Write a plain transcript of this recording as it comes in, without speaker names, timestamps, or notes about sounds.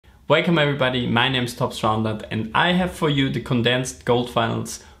Welcome everybody, my name is Roundnet and I have for you the condensed gold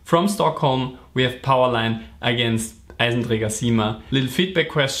finals from Stockholm. We have Powerline against Eisenträger Siemer. Little feedback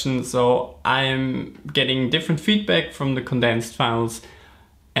question, so I'm getting different feedback from the condensed finals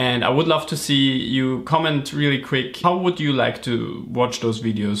and I would love to see you comment really quick. How would you like to watch those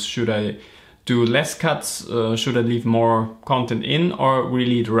videos? Should I do less cuts? Should I leave more content in, or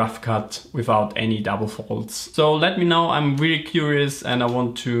really the rough cut without any double folds? So let me know, I'm really curious and I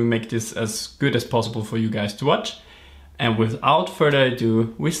want to make this as good as possible for you guys to watch. And without further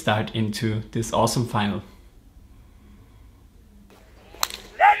ado, we start into this awesome final.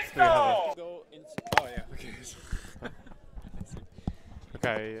 Let's go! Oh yeah,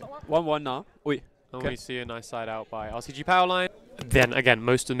 okay. 1-1 now. Oi. And we see a nice side out by RCG Powerline. Then again,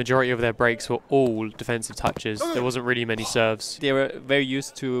 the majority of their breaks were all defensive touches. There wasn't really many serves. They were very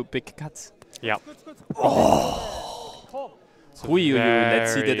used to big cuts. Yeah. Oh!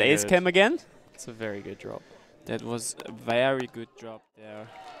 Let's see that ace cam again. It's a very good drop. That was a very good drop there.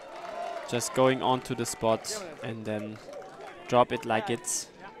 Just going onto the spot and then drop it like it's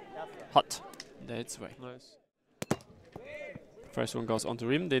hot. That's right. Nice. First one goes onto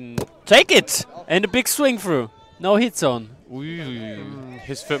rim, then take it! And a big swing through. No hit zone.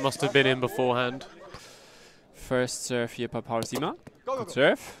 His foot must have been in beforehand. First serve here by Siemer. Good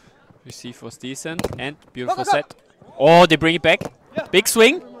serve. Receive was decent and beautiful set. Oh, they bring it back. Big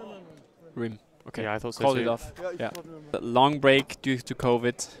swing. Rim. Okay, yeah, I thought so called too. it off. Yeah. Long break due to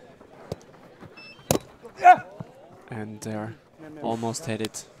COVID. And they're almost had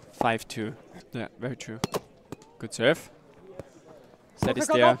it. 5-2. Yeah, very true. Good serve. Set is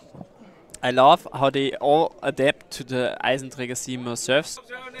there. I love how they all adapt to the Eisenträger Siemer serves.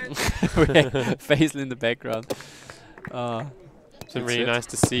 Faisal in the background. It's been really nice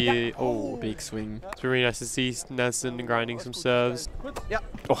to see. Oh, big swing. It's been really nice to see Nelson grinding some serves.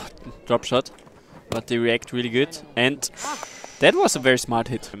 Oh, drop shot. But they react really good. And that was a very smart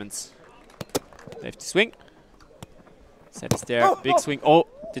hit. Lefty swing. Set is there. Big swing. Oh,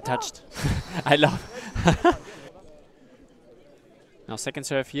 they touched. I love. Now second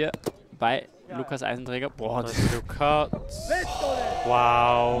serve here by Lukas Eisenträger. Nice little cut.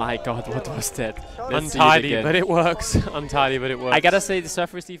 Wow. My god, what was that? Untidy, but it works. Untidy, but it works. I gotta say the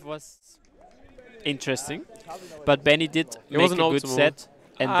serve receive was interesting, but Benny did make a good set.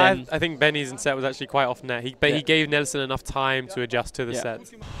 And then I think Benny's set was actually quite off net. But he gave Nelson enough time to adjust to the set.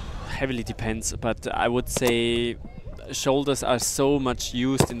 Heavily depends, but I would say shoulders are so much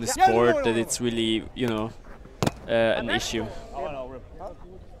used in the sport that it's really, you know, an issue.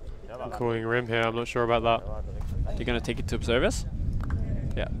 I'm calling rim here, I'm not sure about that. They're gonna take it to observers.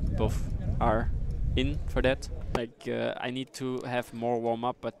 Yeah, both are in for that. Like, I need to have more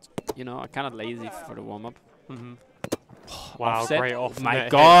warm-up, but, you know, I'm kind of lazy for the warm-up. Wow, Offset. great off My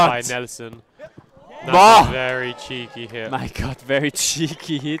net god. hit by Nelson. That's a very cheeky hit. My god, very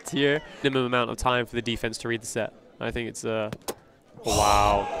cheeky hit here. Minimum amount of time for the defense to read the set. I think it's a...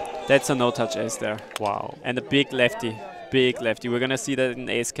 wow. That's a no-touch ace there. Wow. And a big lefty. Big lefty. We're gonna see that in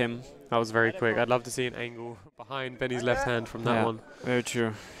ace cam. That was very quick. I'd love to see an angle behind Benny's left hand from that one. Very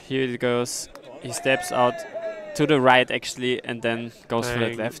true. Here it goes. He steps out to the right actually and then goes for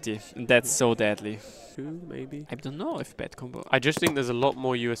that lefty. And that's so deadly. Two, maybe? I don't know if bad combo. I just think there's a lot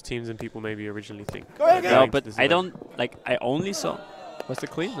more US teams than people maybe originally think. No, but I don't, like, I only saw... Was the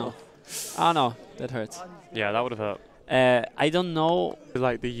clean? No. Ah, no. That hurts. Yeah, that would have hurt. I don't know.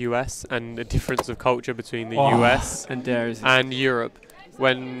 Like the US and the difference of culture between the US and Europe.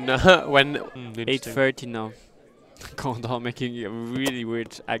 When 8:30 now. Condensed making a really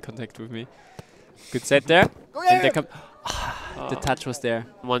weird eye contact with me. Good set there. And there come. The touch was there.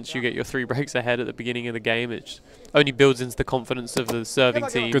 Once you get your 3 breaks ahead at the beginning of the game, it only builds into the confidence of the serving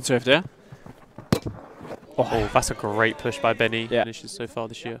team. Good serve there. Oh, that's a great push by Benny. Finishes so far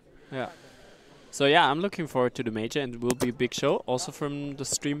this year. Yeah. So yeah, I'm looking forward to the major, and it will be a big show, also from the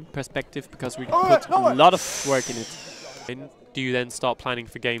stream perspective, because we put a lot of work in it. And do you then start planning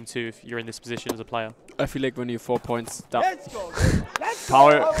for game 2 if you're in this position as a player? I feel like when you're 4 points down,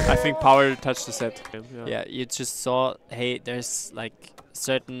 I think Power touched the set. Yeah, you just saw, hey, there's like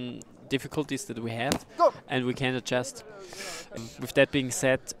certain difficulties that we have, and we can adjust. With that being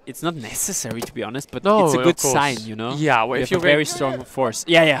said, it's not necessary to be honest, but it's a good sign, you know? Yeah, well, if you're very strong force.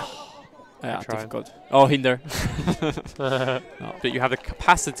 Yeah. Yeah, difficult. Oh, hinder. But you have the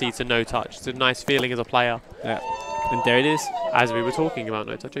capacity to no touch. It's a nice feeling as a player. Yeah. And there it is. As we were talking about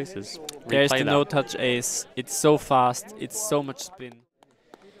no touch aces. There's the no touch ace. It's so fast. It's so much spin.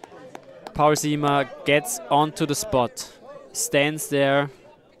 Siemer gets onto the spot. Stands there,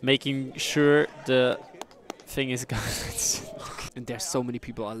 making sure the thing is gone. And there's so many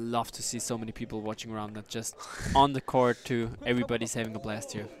people. I love to see so many people watching Roundnet just on the court too. Everybody's having a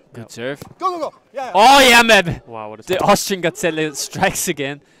blast here. Good serve. Go, go, go. Yeah. Oh yeah, man. Wow, what a The Austrian Gazelle strikes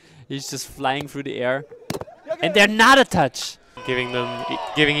again. He's just flying through the air. And they're not a touch. Giving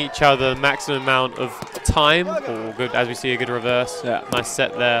each other the maximum amount of time. Oh, good. As we see, a good reverse. Yeah. Nice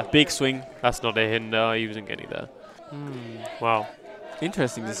set there. Big swing. That's not a hinder. He wasn't getting there. Wow.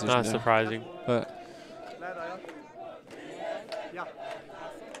 Interesting decision. That's there. surprising. But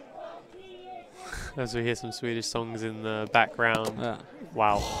as we hear some Swedish songs in the background. yeah.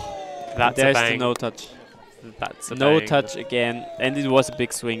 Wow. That's There's a bang. the no touch. That's a No bang. touch again, and it was a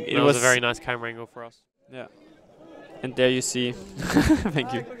big swing. It was a very nice camera angle for us. Yeah. And there you see.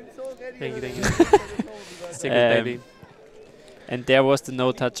 Thank you. Thank you, thank you. Stick with baby. And there was the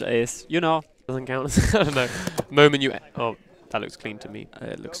no touch ace. You know. Doesn't count. I don't know. Moment you. Oh, that looks clean to me.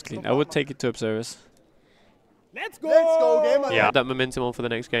 It looks clean. I would take it to observers. Let's go, gamer. Yeah. That momentum on for the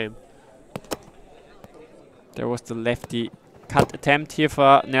next game. There was the lefty cut attempt here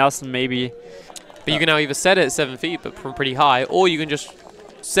for Nelson, maybe. But you can now either set it at 7 feet, but from pretty high, or you can just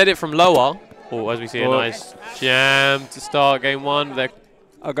set it from lower. Oh, as we see, a nice jam to start game one. They're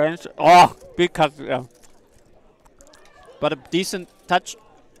Against. Oh, big cut. Yeah. But a decent touch.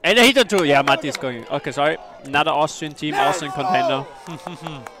 And a hitter too. Yeah, Matti is going. Okay, sorry. Another Austrian team, Austrian contender.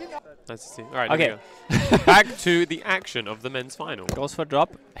 nice to see. All right, Okay. Back to the action of the men's final. Goes for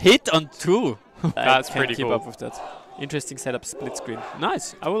drop. Hit on two. That's I can't pretty keep cool. up with that. Interesting setup, split screen.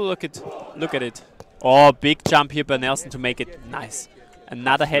 Nice. I will look at it. Oh, big jump here by Nelson to make it nice.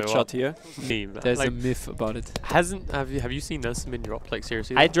 Another headshot here. There's like, a myth about it. Have you seen Nelson been dropped? Like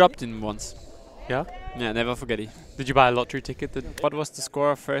seriously? I dropped him once. Yeah? Yeah, never forget it. Did you buy a lottery ticket? What was the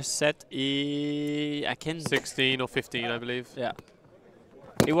score of first set? I can 16 or 15, I believe. Yeah.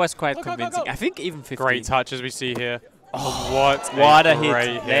 It was quite convincing. I think even 15. Great touch as we see here. Oh, what a a hit.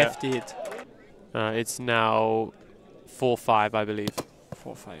 great Lefty hit. It's now 4-5, I believe.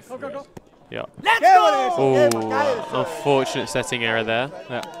 4-5. Yeah. Let's go! Oh, unfortunate setting error there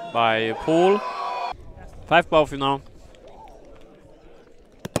by Paul. 5 ball for now.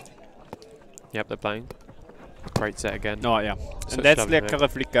 Yep, they're playing. Great set again. No, yeah. Such And that's lovely lekkere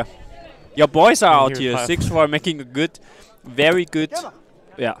flicker. Your boys are out here. Here 6-4, making a good, very good,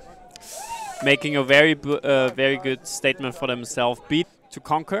 making a very good statement for themselves. Beat to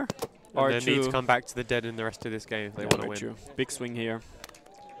conquer. Or Or they need to come back to the dead in the rest of this game if they want to win. True. Big swing here.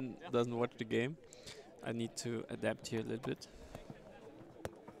 Doesn't watch the game. I need to adapt here a little bit.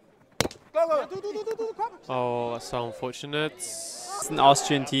 Oh, that's so unfortunate. It's an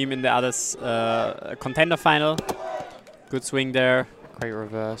Austrian team in the others contender final. Good swing there. Great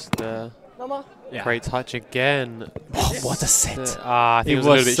reverse there. Yeah. Great touch again. Oh, what a set! I think It it was a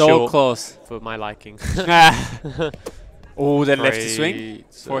little bit so short close. for my liking. Oh, that lefty swing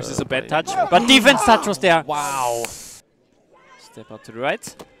forces a bad touch, but defense touch was there. Wow. Step out to the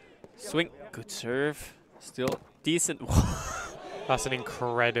right. Swing. Good serve. Still decent. That's an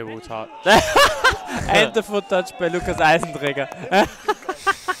incredible touch. And the foot touch by Lukas Eisenträger.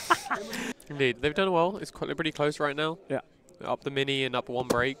 Indeed, they've done well. It's pretty close right now. Yeah. Up the mini and up one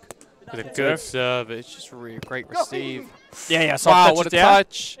break. With a good serve. It's just really great receive. Yeah, Wow, what a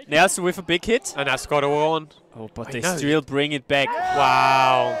touch. Nelson with a big hit. And that's got to on. Oh, but I they know. still bring it back.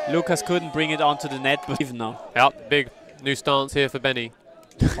 Wow. Lucas couldn't bring it onto the net, but even now. Yep, big new stance here for Benny.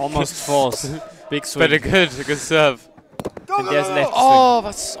 Almost falls. Big swing. But a good serve. And there's left Oh,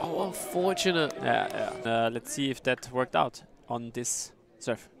 that's so unfortunate. swing. Yeah. Let's see if that worked out on this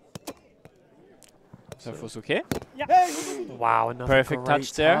serve. Serve was okay. Wow, another Perfect great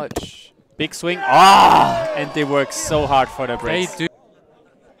touch there. touch. Big swing. Ah! And they work so hard for their They breaks. do.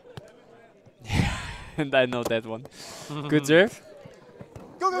 And I know that one. Good serve.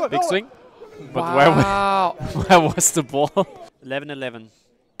 Big swing. But Wow. where was the ball? 11-11.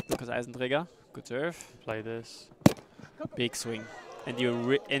 Lucas Eisenträger. Good serve. Play this. Big swing. And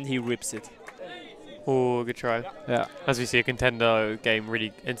he rips it. Oh, good try. Yeah. As we see a contender game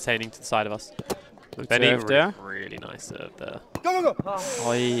really entertaining to the side of us. Good Benny, serve there. really nice serve there.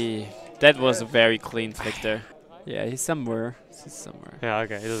 Oi. That was a very clean flick there. Yeah, he's somewhere. Yeah,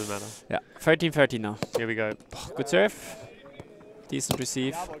 okay, it doesn't matter. Yeah, 13-30 now. Here we go. Good serve. Decent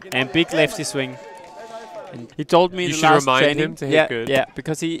receive. And big lefty swing. And he told me You in the should last remind training, him to hit good. Yeah,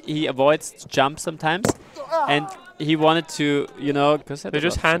 because he avoids to jump sometimes. And he wanted to, you know, because They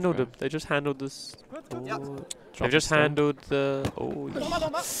just handled it. They just handled this. They've just handled the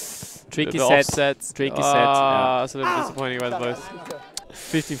tricky the set. offsets. Tricky set. Yeah. It's a little disappointing by both.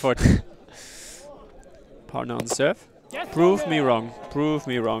 15-14. Partner on serve. Prove me wrong. Prove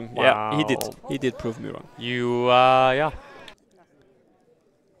me wrong. Yeah, he did. Wow. He did prove me wrong. You, yeah.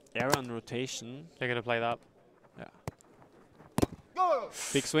 Error on rotation. They're going to play that. Yeah.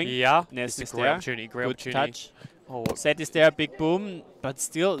 Big swing. Yeah. Nest It's is a great there. opportunity. Great Good opportunity. touch. Oh, Set is there, big boom, but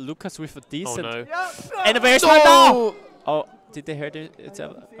still Lucas with a decent. no. And a very smart now! Oh, did they hear it,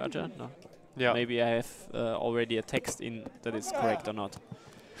 Roger? No. Yeah. Maybe I have already a text in that is correct or not.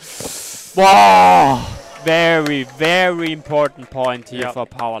 Wow! Very, very important point here for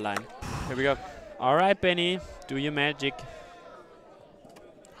Powerline. Here we go. All right, Benny, do your magic.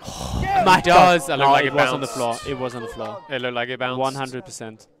 It does. It looked like it it was on the bounced. floor. It was on the floor. It looked like it bounced.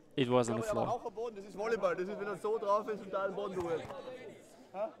 100%. It was on the floor. Das ist Volleyball. Das ist, wenn er so drauf ist und da den Boden berührt.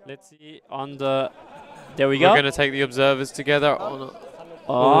 Let's see on the. There we We're go. going to take the observers together. Oh, no.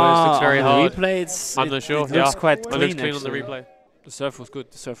 Oh, this looks very on hard. the replay, I'm not sure. It looks quite It clean. looks clean on the actually. replay. The serve was good.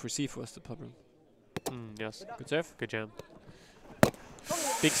 The serve receive was the problem. Yes. Good serve. Good jam.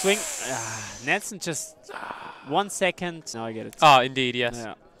 Big swing. Nelson just 1 second. Now I get it. Ah, indeed, yes.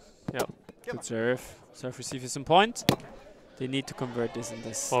 Yeah. Yep. Good serve. Serve receive is on point. They need to convert this and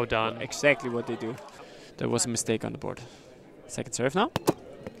this. Well done. Exactly what they do. There was a mistake on the board. Second serve now.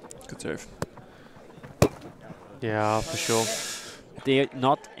 Good serve. Yeah, for sure. They're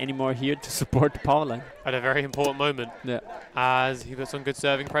not anymore here to support the power line. At a very important moment. Yeah. As he puts on good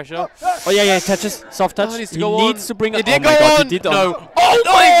serving pressure. Oh yeah, touches. Soft touch. Oh, he needs to he go needs on. to bring It it. did Oh go my God, on. he did No. on. Oh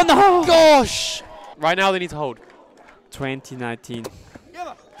my no! gosh! Right now they need to hold. 2019.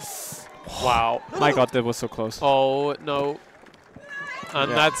 Wow. My God, that was so close. Oh no. And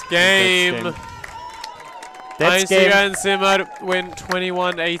Yeah, that's game. That's game. Eisenträger and Siemer win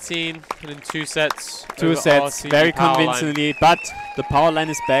 21-18 in 2 sets. 2 over sets, RCG very Powerline. convincingly, but the power line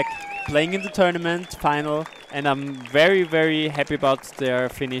is back, playing in the tournament final, and I'm very, very happy about their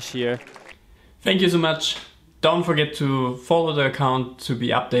finish here. Thank you so much. Don't forget to follow the account to be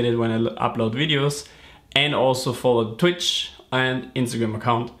updated when I upload videos, and also follow the Twitch and Instagram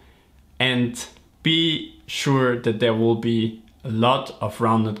account. And be sure that there will be a lot of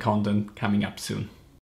Roundnet content coming up soon.